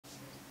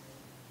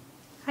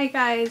Hi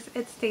guys,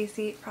 it's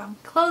Stacy from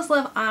Clothes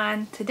Live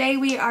On. Today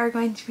we are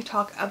going to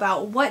talk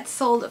about what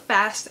sold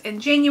fast in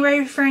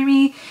January for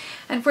me,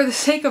 and for the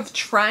sake of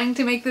trying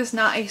to make this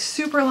not a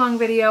super long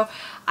video,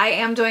 I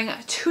am doing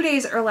 2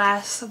 days or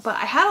less, but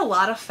I had a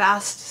lot of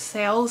fast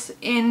sales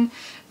in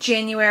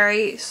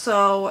January,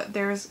 so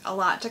there's a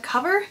lot to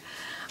cover.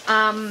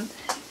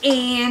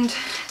 And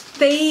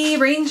they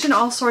range in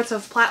all sorts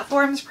of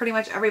platforms. Pretty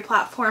much every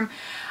platform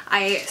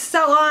I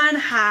sell on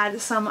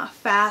had some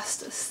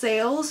fast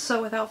sales,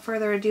 so without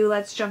further ado,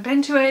 let's jump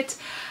into it.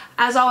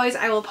 As always,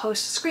 I will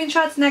post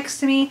screenshots next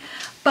to me,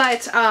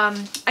 but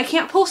I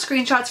can't pull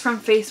screenshots from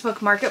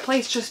Facebook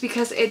Marketplace just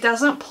because it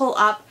doesn't pull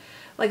up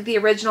like the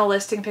original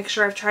listing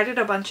picture. I've tried it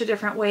a bunch of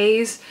different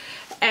ways,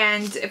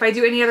 and if I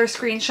do any other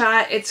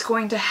screenshot, it's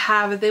going to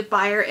have the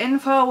buyer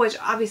info, which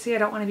obviously I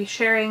don't want to be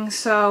sharing,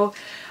 so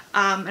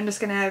I'm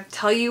just going to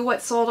tell you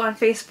what sold on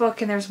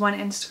Facebook, and there's one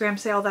Instagram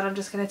sale that I'm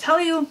just going to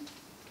tell you.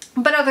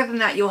 But other than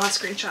that, you'll have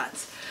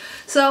screenshots.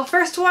 So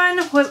first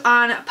one was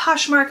on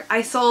Poshmark.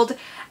 I sold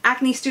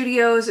Acne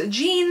Studios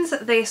jeans.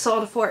 They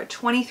sold for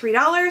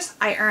 $23.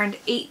 I earned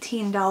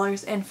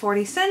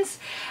 $18.40,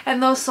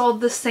 and those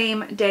sold the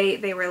same day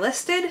they were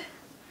listed.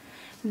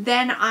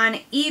 Then on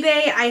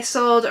eBay, I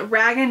sold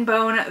Rag &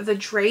 Bone the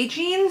Dre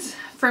jeans.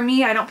 For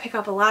me, I don't pick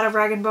up a lot of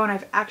Rag & Bone.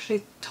 I've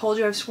actually told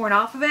you I've sworn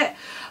off of it.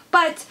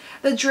 But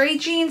the Dre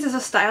jeans is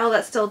a style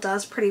that still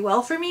does pretty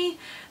well for me.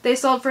 They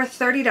sold for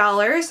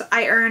 $30.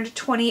 I earned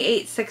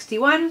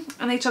 $28.61,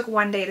 and they took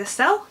 1 day to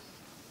sell.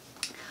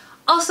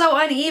 Also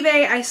on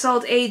eBay, I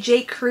sold a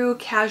J. Crew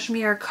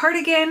cashmere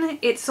cardigan.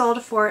 It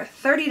sold for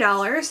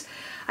 $30.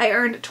 I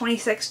earned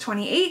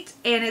 $26.28,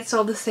 and it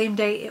sold the same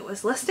day it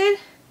was listed.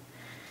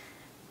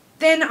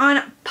 Then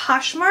on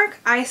Poshmark,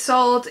 I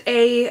sold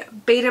a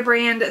Beta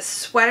brand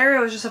sweater. It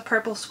was just a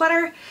purple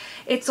sweater.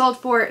 It sold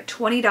for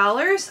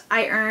 $20.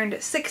 I earned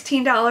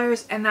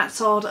 $16, and that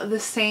sold the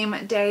same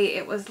day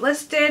it was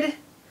listed.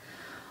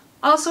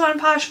 Also on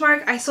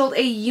Poshmark, I sold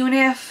a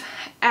Unif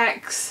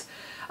X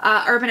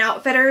Urban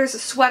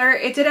Outfitters sweater.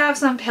 It did have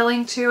some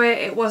pilling to it.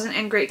 It wasn't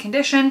in great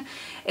condition.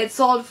 It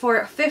sold for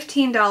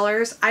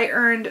 $15. I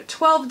earned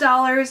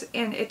 $12,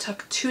 and it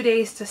took 2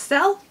 days to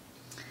sell.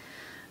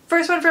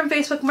 First one from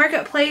Facebook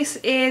Marketplace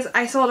is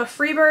I sold a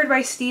Freebird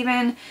by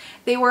Steven.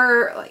 They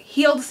were like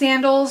heeled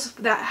sandals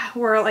that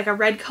were like a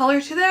red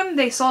color to them.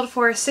 They sold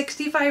for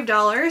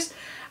 $65.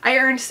 I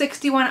earned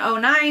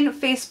 $61.09.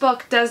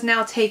 Facebook does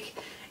now take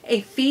a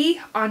fee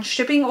on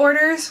shipping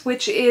orders,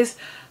 which is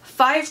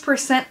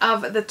 5%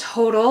 of the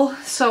total.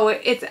 So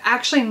it's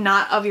actually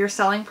not of your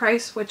selling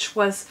price, which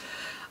was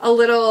a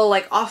little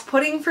like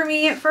off-putting for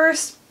me at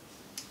first.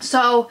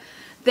 So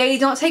they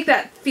don't take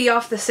that fee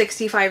off the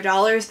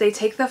 $65. They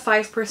take the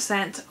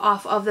 5%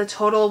 off of the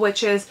total,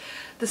 which is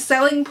the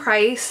selling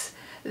price,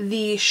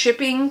 the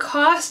shipping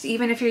cost,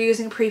 even if you're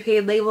using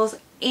prepaid labels,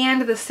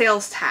 and the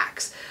sales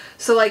tax.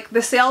 So like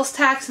the sales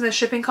tax and the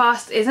shipping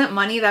cost isn't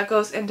money that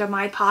goes into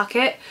my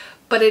pocket,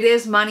 but it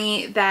is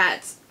money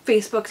that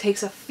Facebook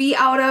takes a fee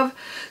out of.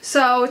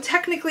 So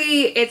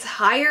technically it's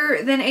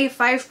higher than a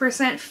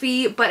 5%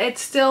 fee, but it's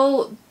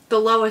still the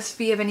lowest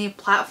fee of any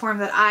platform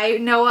that I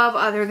know of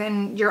other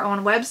than your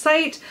own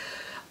website.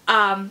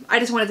 I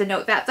just wanted to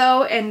note that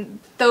though, and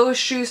those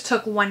shoes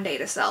took 1 day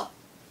to sell.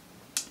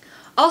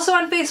 Also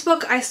on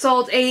Facebook, I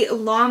sold a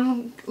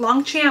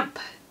Longchamp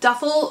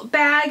duffel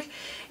bag.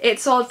 It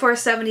sold for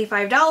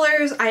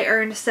 $75. I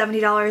earned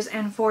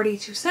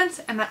 $70.42,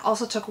 and that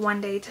also took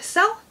 1 day to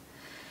sell.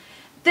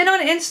 Then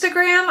on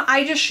Instagram,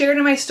 I just shared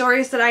in my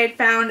stories that I had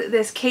found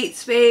this Kate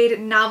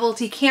Spade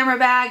novelty camera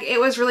bag. It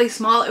was really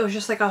small. It was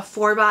just like a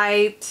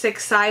 4x6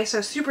 size,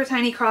 so super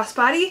tiny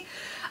crossbody.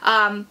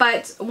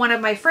 But one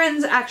of my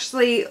friends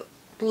actually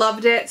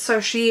loved it,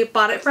 so she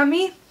bought it from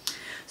me.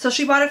 So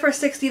she bought it for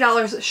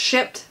 $60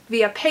 shipped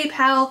via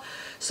PayPal.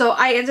 So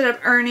I ended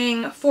up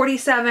earning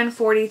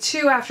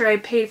 $47.42 after I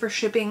paid for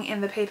shipping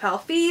and the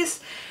PayPal fees.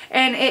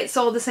 And it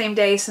sold the same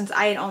day since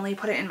I had only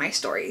put it in my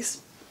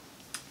stories.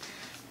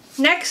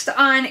 Next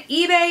on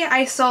eBay,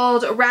 I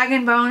sold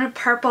Rag & Bone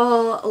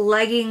purple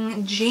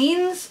legging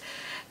jeans.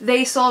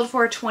 They sold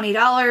for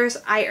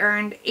 $20. I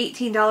earned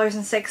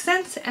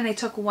 $18.06, and they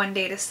took 1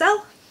 day to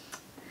sell.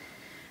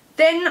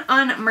 Then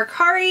on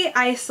Mercari,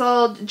 I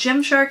sold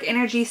Gymshark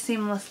Energy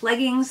seamless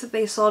leggings.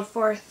 They sold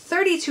for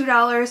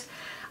 $32.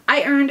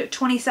 I earned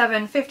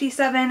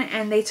 $27.57,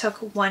 and they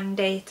took 1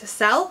 day to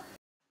sell.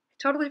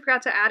 Totally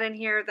forgot to add in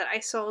here that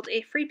I sold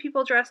a Free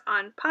People dress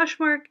on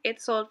Poshmark.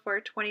 It sold for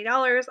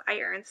 $20. I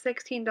earned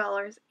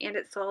 $16, and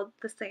it sold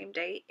the same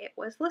day it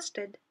was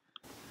listed.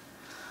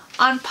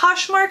 On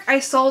Poshmark,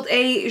 I sold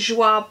a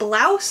Joie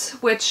blouse,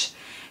 which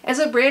is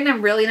a brand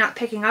I'm really not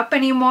picking up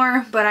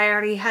anymore, but I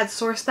already had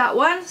sourced that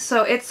one.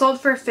 So it sold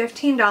for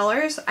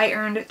 $15. I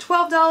earned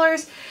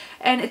 $12,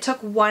 and it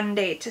took 1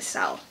 day to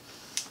sell.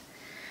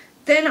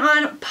 Then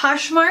on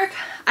Poshmark,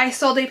 I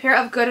sold a pair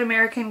of Good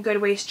American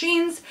Good Waist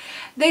jeans.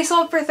 They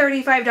sold for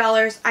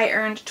 $35. I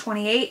earned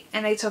 $28,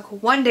 and they took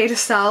 1 day to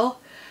sell.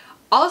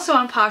 Also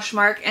on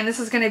Poshmark, and this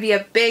is going to be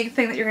a big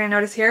thing that you're going to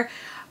notice here,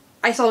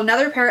 I sold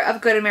another pair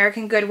of Good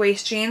American Good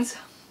waist jeans.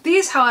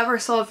 These, however,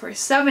 sold for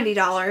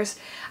 $70.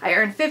 I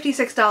earned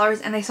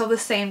 $56 and they sold the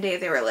same day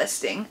they were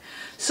listing.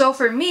 So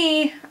for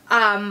me,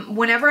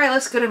 whenever I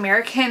list Good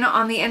American,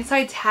 on the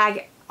inside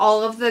tag,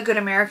 all of the Good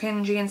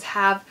American jeans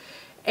have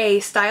a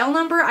style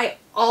number. I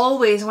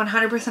always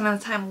 100% of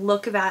the time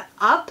look that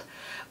up,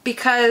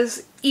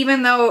 because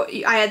even though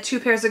I had two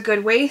pairs of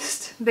good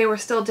waist, they were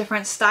still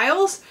different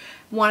styles.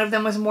 One of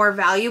them was more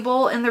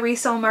valuable in the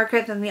resale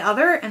market than the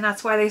other, and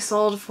that's why they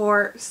sold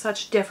for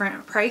such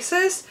different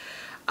prices.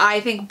 I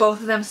think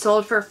both of them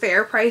sold for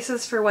fair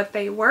prices for what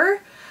they were,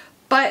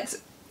 but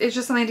it's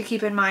just something to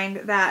keep in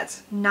mind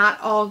that not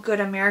all Good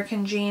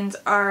American jeans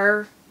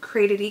are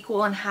created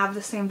equal and have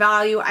the same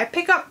value. I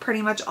pick up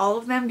pretty much all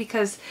of them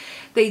because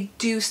they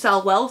do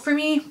sell well for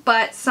me,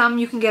 but some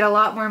you can get a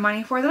lot more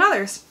money for than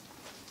others.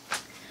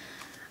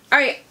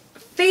 Alright,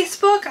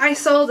 Facebook, I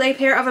sold a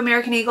pair of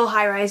American Eagle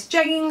high-rise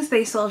jeggings.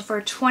 They sold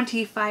for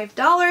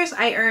 $25.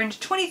 I earned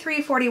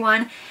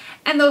 $23.41,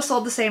 and those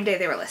sold the same day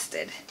they were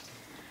listed.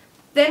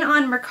 Then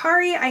on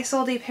Mercari, I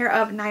sold a pair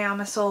of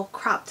Nyamasoul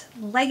cropped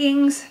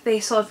leggings. They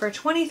sold for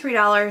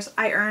 $23.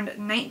 I earned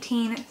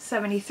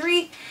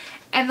 $19.73,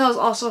 and those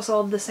also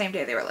sold the same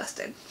day they were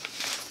listed.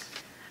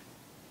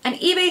 An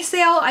eBay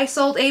sale, I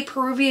sold a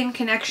Peruvian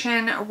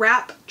Connection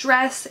wrap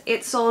dress.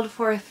 It sold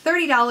for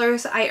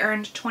 $30. I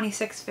earned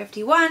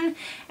 $26.51,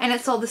 and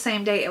it sold the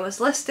same day it was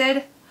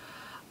listed.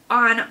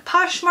 On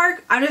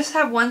Poshmark, I just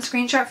have one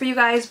screenshot for you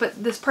guys,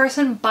 but this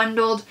person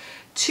bundled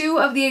two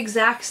of the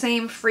exact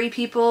same Free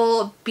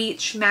People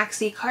beach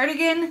maxi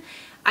cardigan.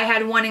 I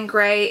had one in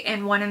gray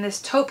and one in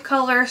this taupe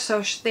color,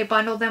 so they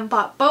bundled them,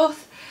 bought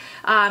both.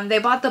 They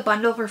bought the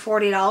bundle for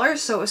 $40,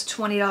 so it was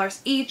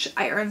 $20 each.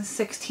 I earned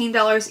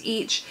 $16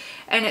 each,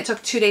 and it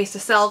took 2 days to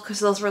sell because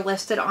those were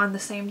listed on the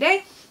same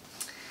day.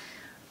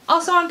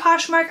 Also on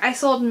Poshmark, I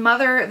sold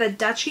Mother the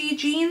Duchy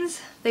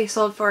jeans. They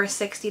sold for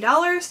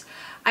 $60.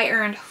 I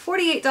earned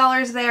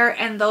 $48 there,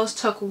 and those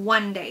took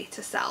 1 day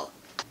to sell.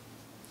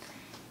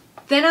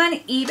 Then on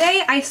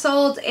eBay, I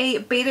sold a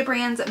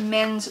Betabrand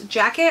men's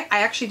jacket. I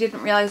actually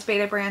didn't realize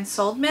Betabrand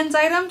sold men's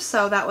items,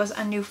 so that was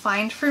a new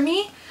find for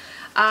me.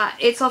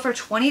 It sold for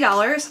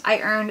 $20. I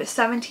earned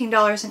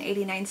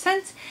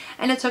 $17.89,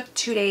 and it took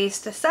 2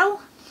 days to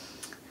sell.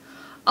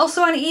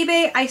 Also on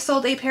eBay, I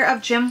sold a pair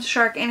of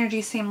Gymshark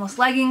Energy seamless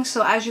leggings.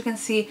 So as you can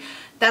see,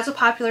 that's a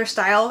popular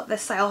style.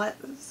 This style has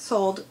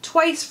sold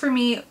twice for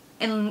me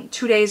in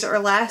 2 days or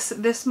less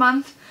this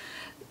month.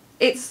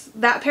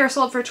 That pair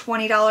sold for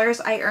 $20.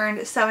 I earned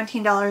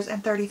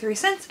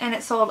 $17.33, and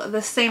it sold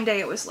the same day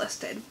it was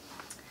listed.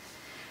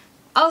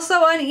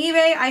 Also on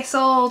eBay, I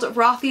sold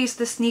Rothy's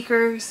the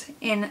sneakers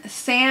in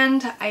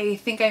sand. I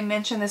think I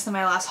mentioned this in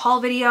my last haul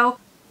video.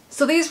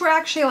 So these were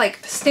actually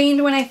like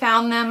stained when I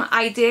found them.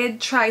 I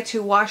did try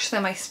to wash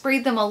them. I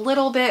sprayed them a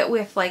little bit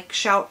with like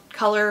Shout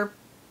Color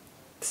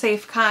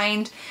Safe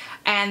kind,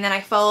 and then I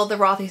followed the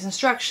Rothy's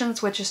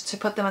instructions, which is to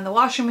put them in the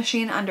washing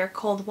machine under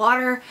cold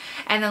water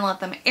and then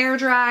let them air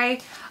dry.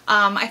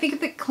 I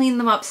think it cleaned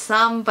them up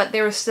some, but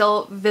there were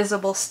still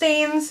visible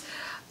stains.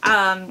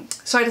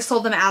 So I just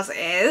sold them as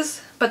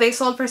is, but they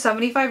sold for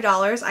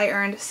 $75. I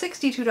earned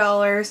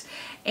 $62,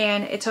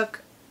 and it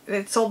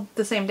sold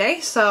the same day,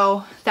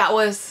 so that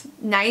was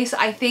nice.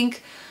 I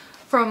think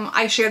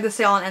I shared the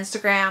sale on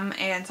Instagram,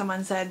 and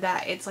someone said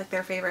that it's like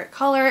their favorite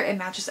color. It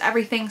matches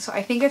everything, so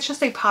I think it's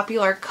just a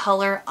popular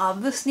color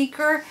of the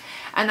sneaker,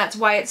 and that's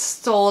why it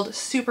sold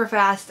super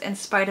fast in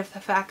spite of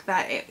the fact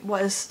that it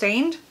was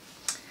stained.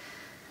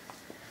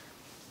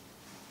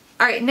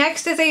 Alright,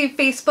 next is a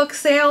Facebook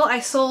sale. I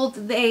sold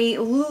a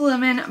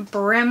Lululemon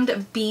brimmed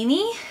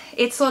beanie.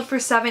 It sold for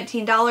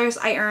 $17.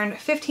 I earned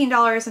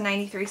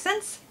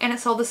 $15.93, and it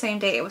sold the same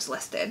day it was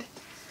listed.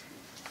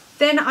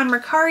 Then on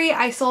Mercari,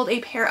 I sold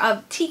a pair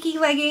of Tiki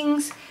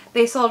leggings.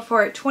 They sold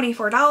for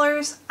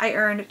 $24. I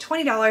earned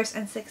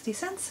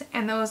 $20.60,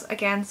 and those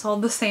again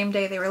sold the same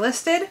day they were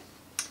listed.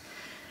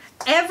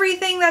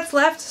 Everything that's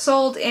left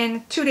sold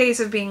in 2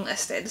 days of being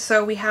listed.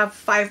 So we have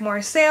 5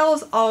 more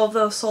sales. All of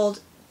those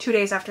sold 2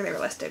 days after they were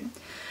listed.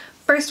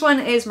 First one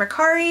is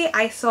Mercari.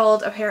 I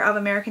sold a pair of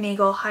American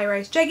Eagle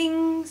high-rise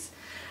jeggings,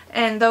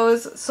 and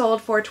those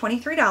sold for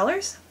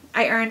 $23.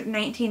 I earned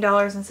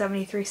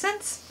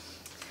 $19.73.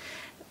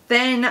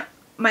 Then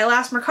my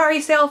last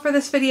Mercari sale for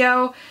this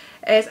video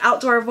is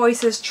Outdoor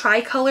Voices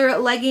Tricolor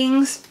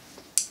leggings.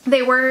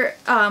 They were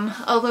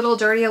a little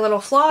dirty, a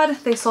little flawed.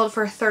 They sold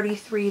for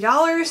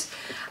 $33.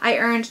 I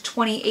earned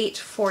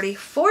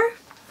 $28.44.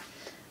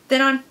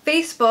 Then on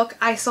Facebook,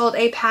 I sold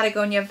a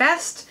Patagonia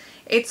vest.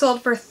 It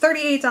sold for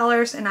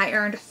 $38, and I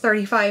earned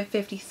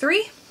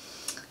 $35.53.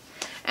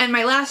 And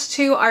my last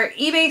two are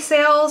eBay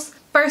sales.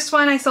 First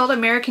one, I sold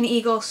American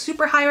Eagle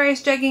super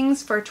high-rise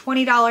jeggings for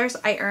 $20.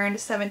 I earned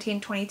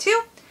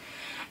 $17.22.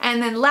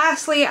 And then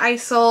lastly, I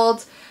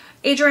sold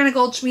Adriana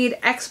Goldschmied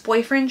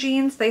ex-boyfriend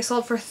jeans. They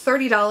sold for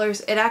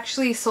 $30. It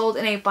actually sold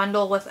in a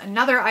bundle with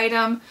another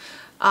item.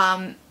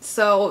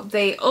 So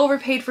they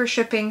overpaid for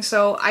shipping,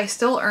 so I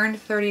still earned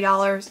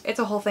 $30. It's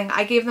a whole thing.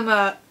 I gave them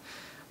a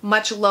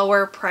much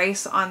lower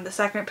price on the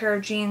second pair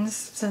of jeans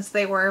since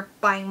they were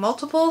buying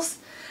multiples.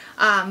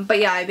 But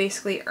yeah, I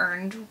basically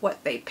earned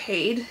what they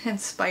paid in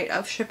spite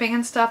of shipping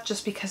and stuff,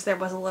 just because there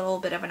was a little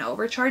bit of an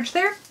overcharge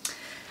there.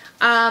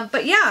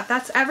 But yeah,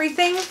 that's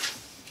everything.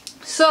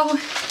 So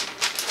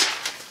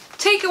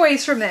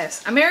takeaways from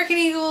this: American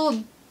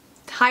Eagle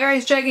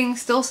high-rise jeggings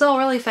still sell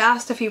really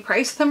fast if you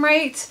price them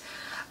right.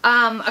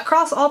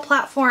 Across all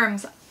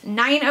platforms,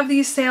 9 of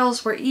these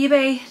sales were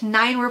eBay,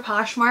 9 were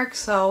Poshmark,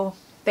 so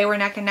they were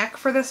neck and neck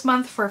for this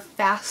month for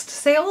fast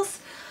sales.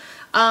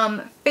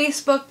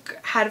 Facebook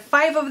had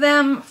 5 of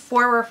them,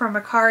 4 were from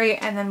Mercari,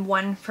 and then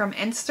 1 from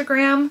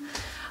Instagram.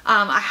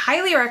 I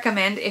highly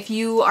recommend, if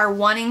you are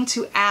wanting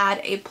to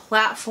add a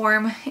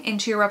platform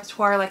into your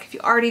repertoire, like if you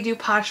already do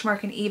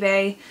Poshmark and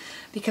eBay,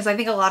 because I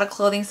think a lot of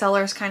clothing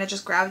sellers kind of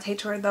just gravitate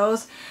toward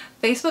those,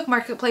 Facebook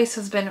Marketplace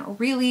has been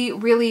really,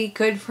 really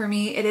good for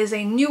me. It is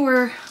a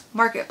newer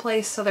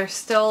marketplace, so they're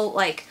still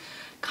like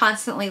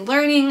constantly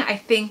learning. I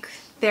think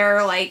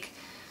their like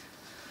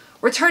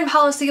return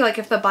policy, like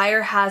if the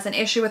buyer has an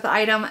issue with the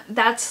item,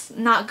 that's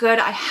not good.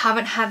 I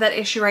haven't had that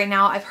issue right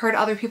now. I've heard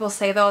other people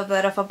say though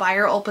that if a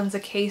buyer opens a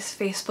case,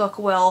 Facebook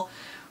will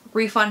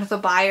refund the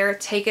buyer,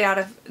 take it out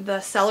of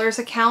the seller's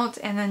account,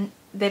 and then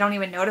they don't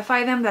even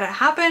notify them that it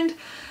happened.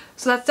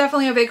 So that's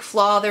definitely a big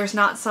flaw. There's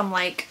not some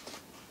like,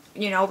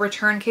 you know,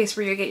 return case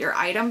where you get your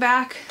item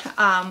back.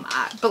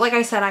 But like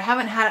I said, I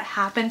haven't had it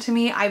happen to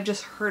me. I've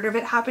just heard of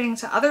it happening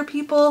to other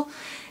people.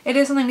 It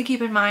is something to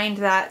keep in mind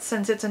that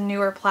since it's a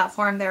newer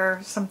platform, there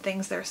are some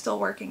things they're still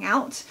working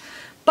out.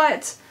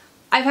 But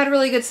I've had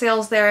really good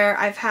sales there.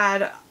 I've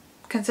had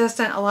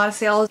consistent, a lot of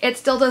sales. It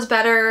still does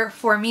better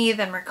for me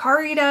than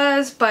Mercari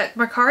does, but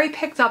Mercari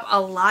picked up a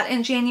lot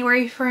in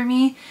January for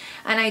me,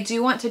 and I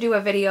do want to do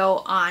a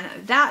video on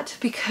that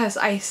because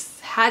I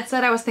had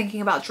said I was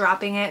thinking about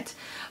dropping it,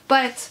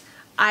 but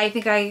I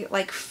think I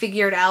like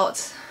figured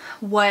out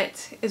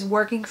what is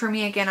working for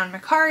me again on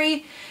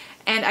Mercari,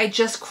 and I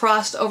just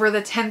crossed over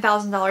the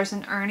 $10,000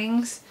 in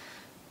earnings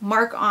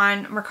mark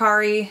on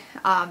Mercari.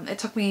 It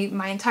took me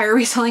my entire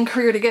reselling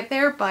career to get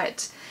there,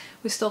 but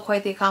it was still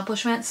quite the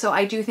accomplishment. So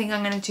I do think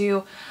I'm going to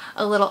do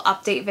a little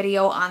update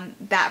video on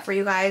that for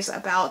you guys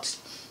about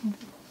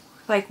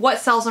like what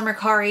sells on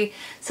Mercari,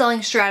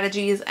 selling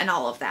strategies, and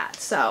all of that.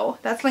 So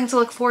that's something to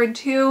look forward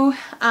to.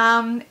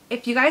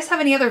 If you guys have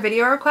any other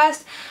video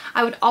requests,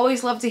 I would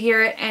always love to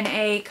hear it in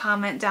a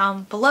comment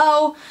down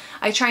below.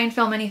 I try and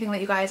film anything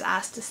that you guys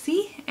ask to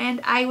see,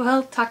 and I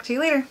will talk to you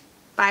later.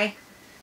 Bye.